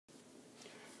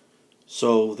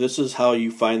So this is how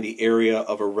you find the area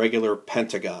of a regular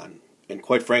pentagon. And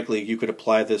quite frankly, you could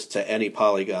apply this to any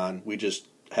polygon. We just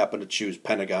happen to choose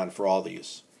pentagon for all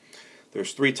these.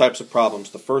 There's three types of problems.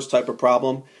 The first type of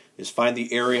problem is find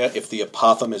the area if the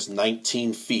apothem is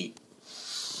 19 feet.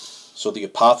 So the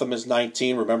apothem is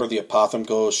 19. Remember, the apothem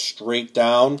goes straight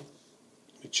down.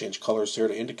 Let me change colors here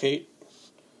to indicate.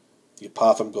 The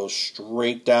apothem goes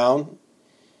straight down,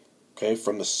 okay,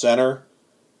 from the center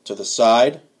to the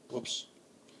side. Whoops.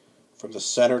 From the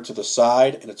center to the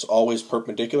side, and it's always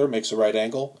perpendicular, makes a right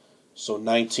angle. So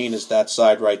 19 is that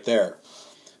side right there.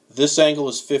 This angle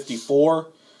is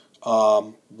 54.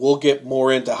 We'll get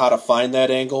more into how to find that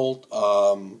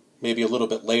angle maybe a little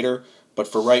bit later. But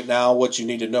for right now, what you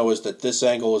need to know is that this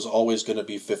angle is always going to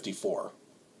be 54.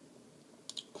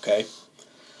 Okay?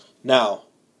 Now,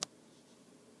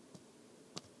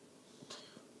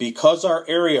 because our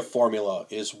area formula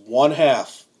is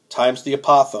 1/2 times the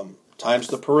apothem times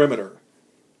the perimeter,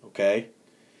 okay?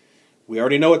 We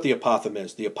already know what the apothem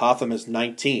is. The apothem is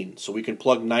 19, so we can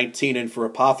plug 19 in for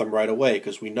apothem right away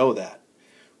because we know that.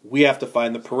 We have to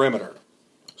find the perimeter.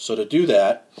 So to do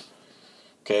that,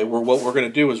 okay, what we're going to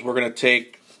do is we're going to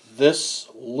take this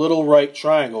little right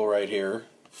triangle right here,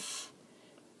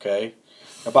 okay?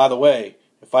 Now, by the way,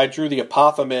 if I drew the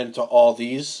apothem into all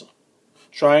these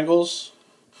triangles,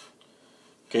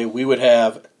 okay, we would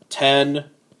have 10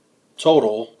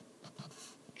 total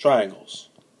triangles.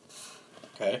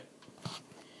 Okay?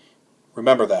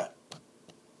 Remember that.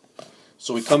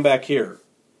 So we come back here.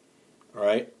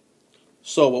 Alright?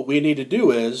 So what we need to do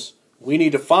is we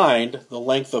need to find the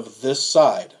length of this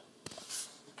side.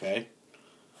 Okay?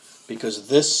 Because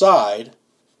this side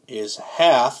is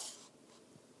half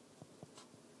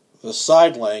the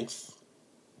side length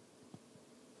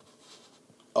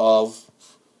of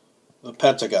the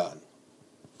pentagon.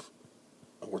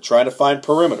 We're trying to find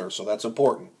perimeter, so that's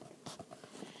important.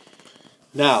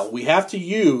 Now, we have to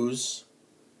use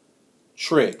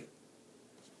trig.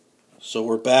 So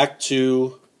we're back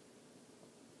to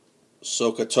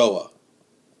SOHCAHTOA.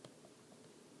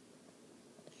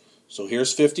 So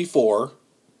here's 54.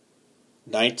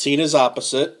 19 is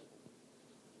opposite.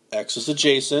 X is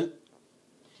adjacent.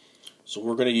 So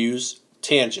we're going to use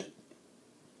tangent.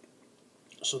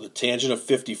 So the tangent of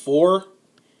 54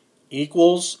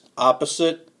 equals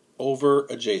opposite over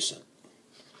adjacent.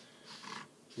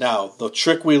 Now, the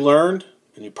trick we learned,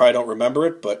 and you probably don't remember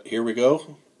it, but here we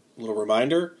go, a little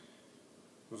reminder.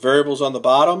 Variables on the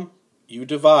bottom, you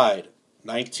divide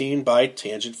 19 by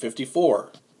tangent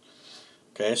 54.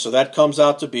 Okay, so that comes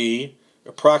out to be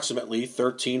approximately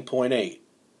 13.8.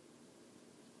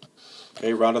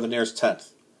 Okay, round to the nearest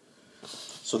tenth.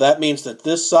 So that means that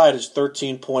this side is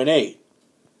 13.8.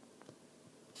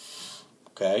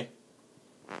 Okay,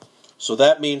 so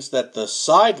that means that the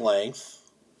side length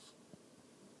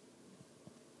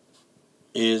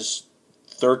is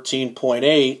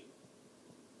 13.8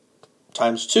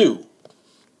 times 2.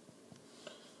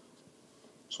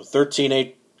 So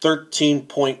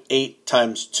 13.8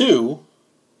 times 2,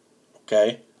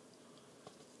 okay,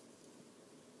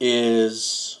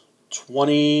 is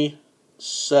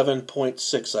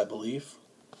 27.6, I believe.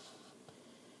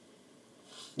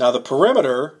 Now the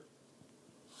perimeter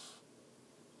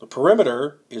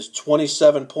is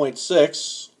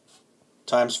 27.6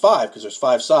 times 5, because there's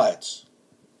 5 sides.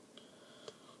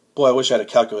 Boy, I wish I had a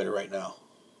calculator right now.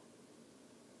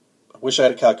 I wish I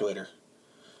had a calculator.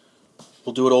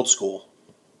 We'll do it old school.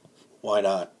 Why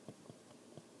not?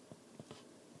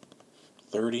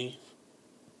 30,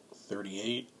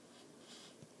 38,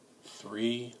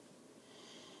 3,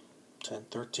 10,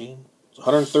 13. It's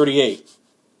 138.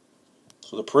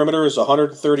 So the perimeter is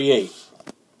 138.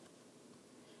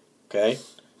 Okay?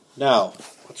 Now,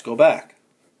 let's go back.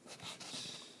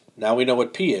 Now we know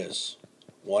what P is.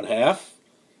 1/2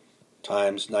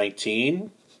 times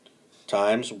 19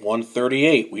 times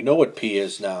 138. We know what P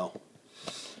is now.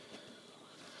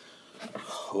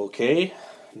 Okay,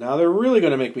 now they're really going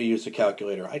to make me use the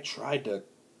calculator. I tried to,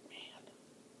 man,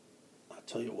 I'll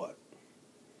tell you what.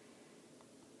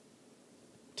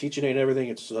 Teaching ain't everything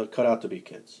it's cut out to be,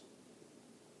 kids.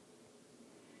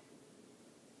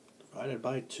 Divided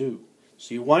by 2.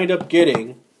 So you wind up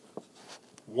getting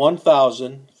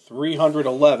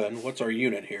 1,311, what's our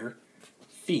unit here?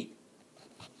 Feet.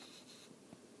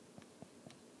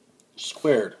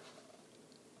 Squared.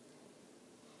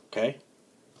 Okay?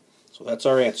 So that's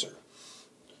our answer.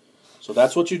 So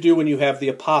that's what you do when you have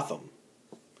the apothem.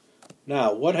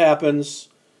 Now, what happens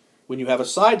when you have a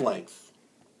side length?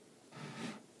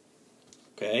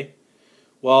 Okay?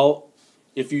 Well,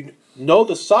 if you know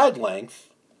the side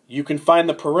length, you can find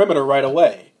the perimeter right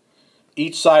away.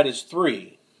 each side is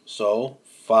 3. So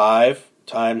 5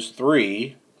 times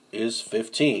 3 is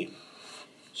 15.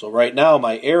 So right now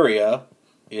my area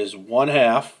is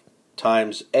 1/2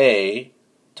 times A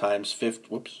times 15.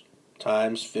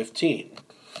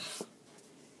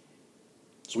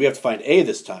 So we have to find A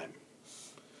this time.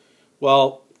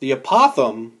 Well, the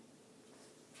apothem,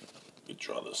 let me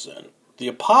draw this in.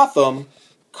 The apothem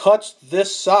cuts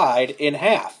this side in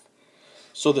half.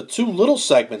 So the two little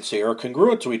segments here are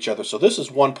congruent to each other. So this is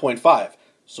 1.5.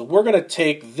 So we're going to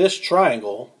take this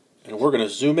triangle and we're going to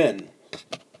zoom in.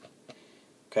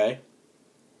 Okay?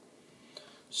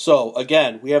 So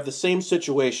again, we have the same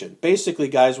situation. Basically,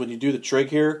 guys, when you do the trig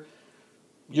here,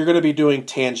 you're going to be doing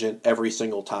tangent every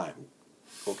single time.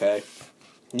 Okay?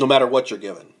 No matter what you're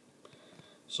given.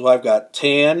 So I've got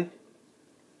tan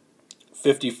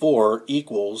 54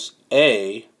 equals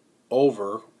A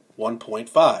over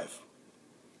 1.5.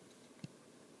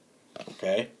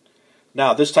 Okay?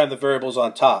 Now, this time the variable's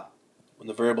on top. When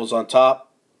the variable's on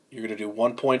top, you're going to do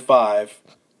 1.5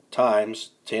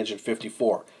 times tangent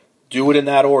 54. Do it in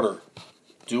that order.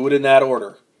 Do it in that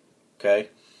order. Okay?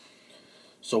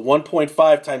 So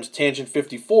 1.5 times tangent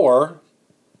 54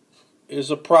 is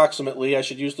approximately, I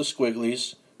should use the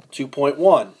squigglies,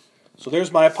 2.1. So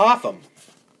there's my apothem.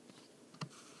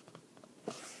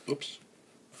 Oops.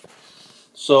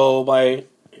 So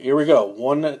here we go.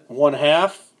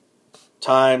 1/2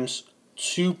 times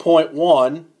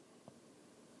 2.1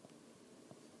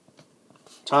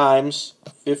 times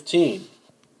 15.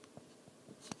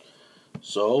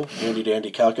 So, handy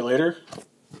dandy calculator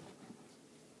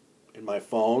in my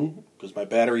phone, because my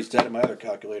battery's dead in my other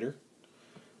calculator.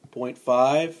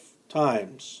 0.5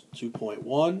 times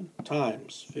 2.1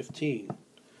 times 15.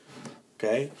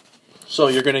 Okay? So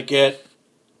you're going to get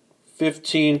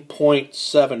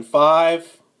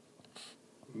 15.75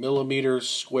 millimeters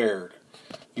squared.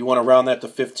 If you want to round that to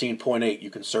 15.8, you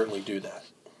can certainly do that.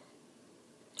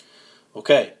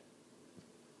 Okay.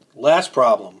 Last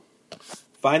problem.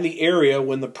 Find the area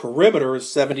when the perimeter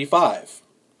is 75.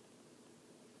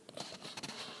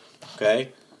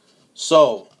 Okay.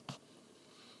 So,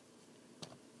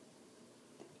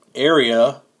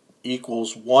 area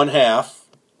equals 1/2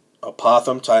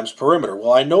 apothem times perimeter.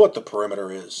 Well, I know what the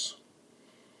perimeter is.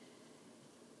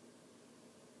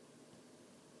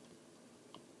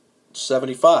 It's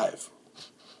 75.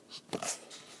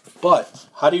 But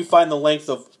how do you find the length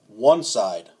of one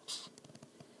side?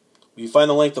 You find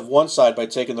the length of one side by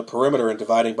taking the perimeter and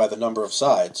dividing by the number of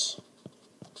sides.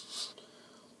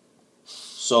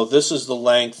 So this is the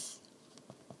length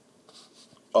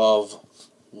of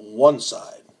one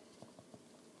side.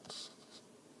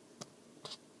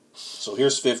 So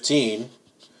here's 15.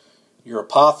 Your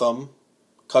apothem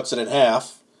cuts it in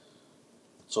half.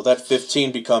 So that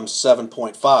 15 becomes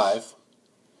 7.5.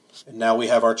 And now we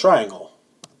have our triangle.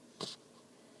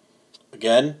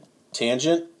 Again,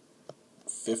 tangent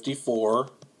 54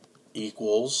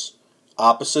 equals,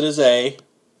 opposite is A,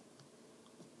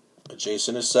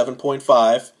 adjacent is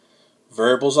 7.5,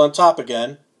 variables on top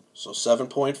again, so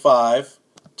 7.5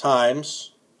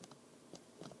 times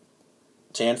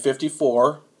tan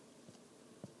 54.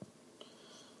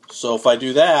 So if I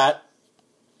do that,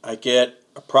 I get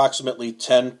approximately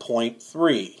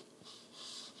 10.3.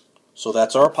 So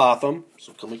that's our apothem.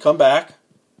 So can we come back?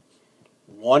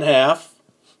 1/2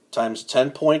 times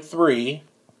 10.3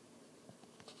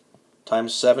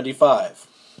 times 75.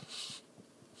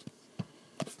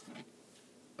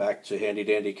 Back to handy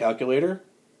dandy calculator,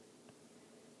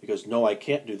 because no, I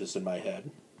can't do this in my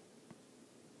head.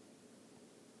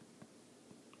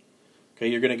 Okay,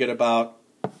 you're going to get about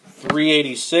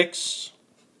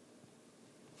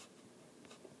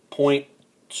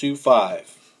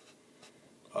 386.25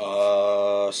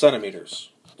 centimeters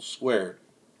squared.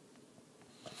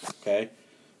 Okay,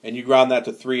 and you round that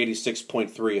to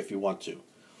 386.3 if you want to.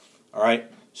 All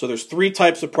right, so there's three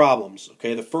types of problems.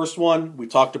 Okay, the first one we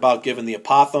talked about given the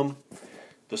apothem.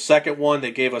 The second one,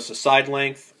 they gave us a side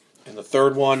length. And the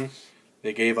third one,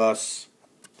 they gave us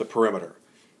the perimeter.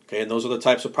 Okay, and those are the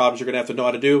types of problems you're going to have to know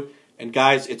how to do. And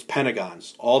guys, it's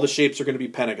pentagons. All the shapes are going to be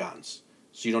pentagons.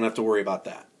 So you don't have to worry about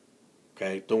that.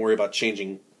 Okay, don't worry about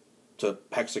changing to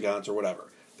hexagons or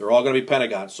whatever. They're all going to be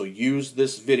pentagons. So use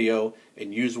this video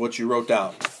and use what you wrote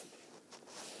down.